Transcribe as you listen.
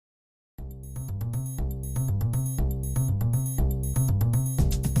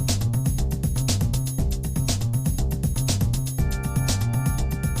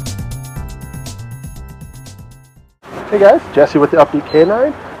Hey guys, Jesse with the Upbeat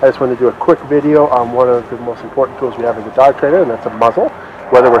Canine. I just wanted to do a quick video on one of the most important tools we have as a dog trainer, and that's a muzzle.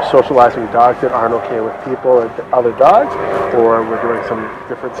 Whether we're socializing dogs that aren't okay with people or other dogs, or we're doing some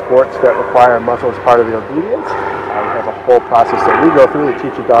different sports that require a muzzle as part of the obedience, we have a whole process that we go through to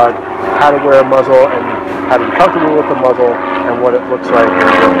teach a dog how to wear a muzzle and how to be comfortable with the muzzle and what it looks like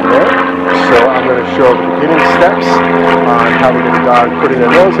and go from there. So I'm going to show the beginning steps on how to get a dog putting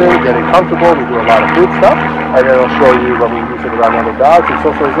their nose in, getting comfortable. We do a lot of food stuff, and then I'll show you when we use it around other dogs in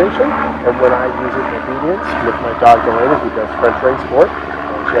socialization, and when I use it in obedience with my dog Delaney, who does French ring sport.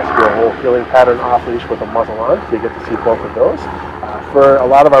 She has to do a whole heeling pattern off leash with a muzzle on, so you get to see both of those. For a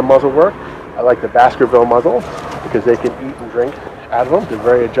lot of our muzzle work, I like the Baskerville muzzle because they can eat and drink out of them. They're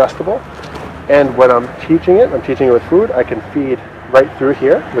very adjustable. And when I'm teaching it with food, I can feed right through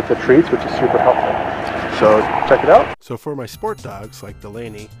here with the treats, which is super helpful. So check it out. So for my sport dogs like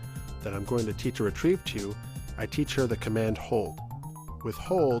Delaney that I'm going to teach a retrieve to, I teach her the command hold. With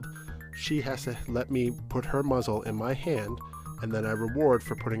hold, she has to let me put her muzzle in my hand, and then I reward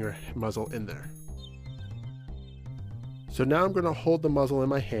for putting her muzzle in there. So now I'm going to hold the muzzle in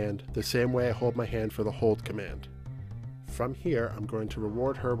my hand the same way I hold my hand for the hold command. From here, I'm going to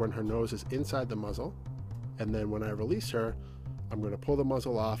reward her when her nose is inside the muzzle, and then when I release her, I'm going to pull the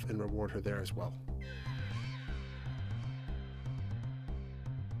muzzle off and reward her there as well.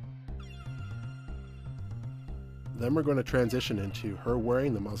 Then we're going to transition into her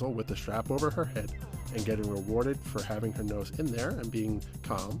wearing the muzzle with the strap over her head and getting rewarded for having her nose in there and being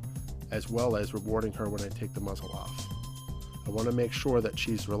calm, as well as rewarding her when I take the muzzle off. I want to make sure that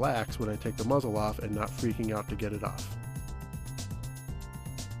she's relaxed when I take the muzzle off and not freaking out to get it off.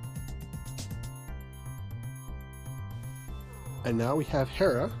 And now we have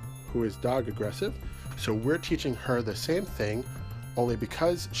Hera, who is dog aggressive, so we're teaching her the same thing, only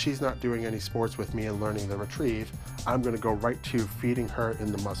because she's not doing any sports with me and learning the retrieve, I'm going to go right to feeding her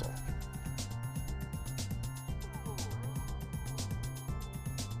in the muzzle.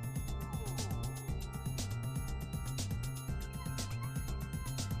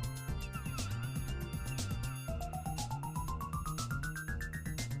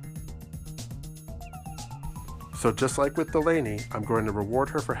 So just like with Delaney, I'm going to reward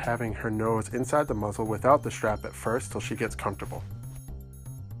her for having her nose inside the muzzle without the strap at first till she gets comfortable.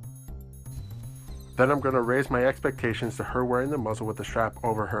 Then I'm going to raise my expectations to her wearing the muzzle with the strap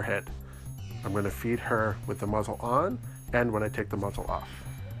over her head. I'm going to feed her with the muzzle on and when I take the muzzle off.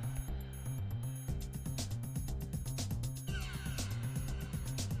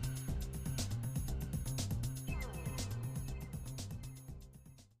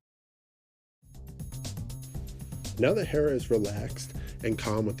 Now that Hera is relaxed and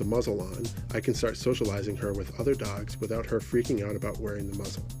calm with the muzzle on, I can start socializing her with other dogs without her freaking out about wearing the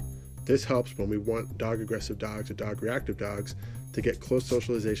muzzle. This helps when we want dog-aggressive dogs or dog-reactive dogs to get close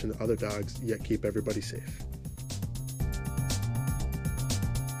socialization to other dogs, yet keep everybody safe.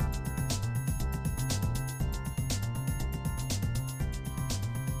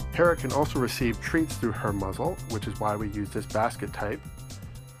 Hera can also receive treats through her muzzle, which is why we use this basket type.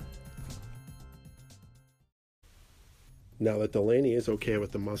 Now that Delaney is okay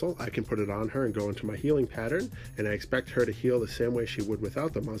with the muzzle, I can put it on her and go into my heeling pattern, and I expect her to heel the same way she would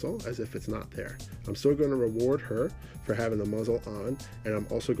without the muzzle, as if it's not there. I'm still going to reward her for having the muzzle on, and I'm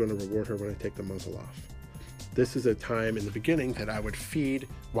also going to reward her when I take the muzzle off. This is a time in the beginning that I would feed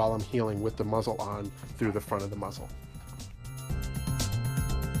while I'm heeling with the muzzle on through the front of the muzzle.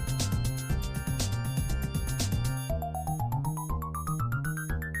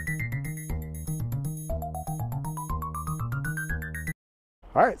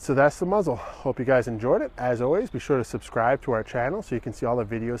 Alright, so that's the muzzle. Hope you guys enjoyed it. As always, be sure to subscribe to our channel so you can see all the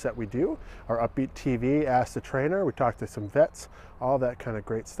videos that we do. Our Upbeat TV, Ask the Trainer, we talk to some vets, all that kind of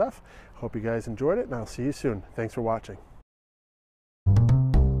great stuff. Hope you guys enjoyed it, and I'll see you soon. Thanks for watching.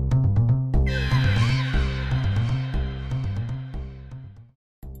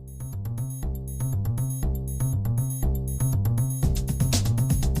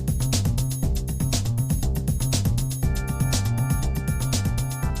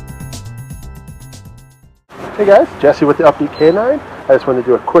 Hey guys, Jesse with the Upbeat Canine. I just wanted to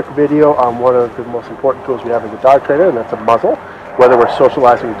do a quick video on one of the most important tools we have as a dog trainer, and that's a muzzle. Whether we're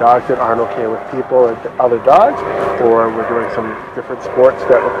socializing dogs that aren't okay with people or other dogs, or we're doing some different sports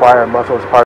that require a muzzle as part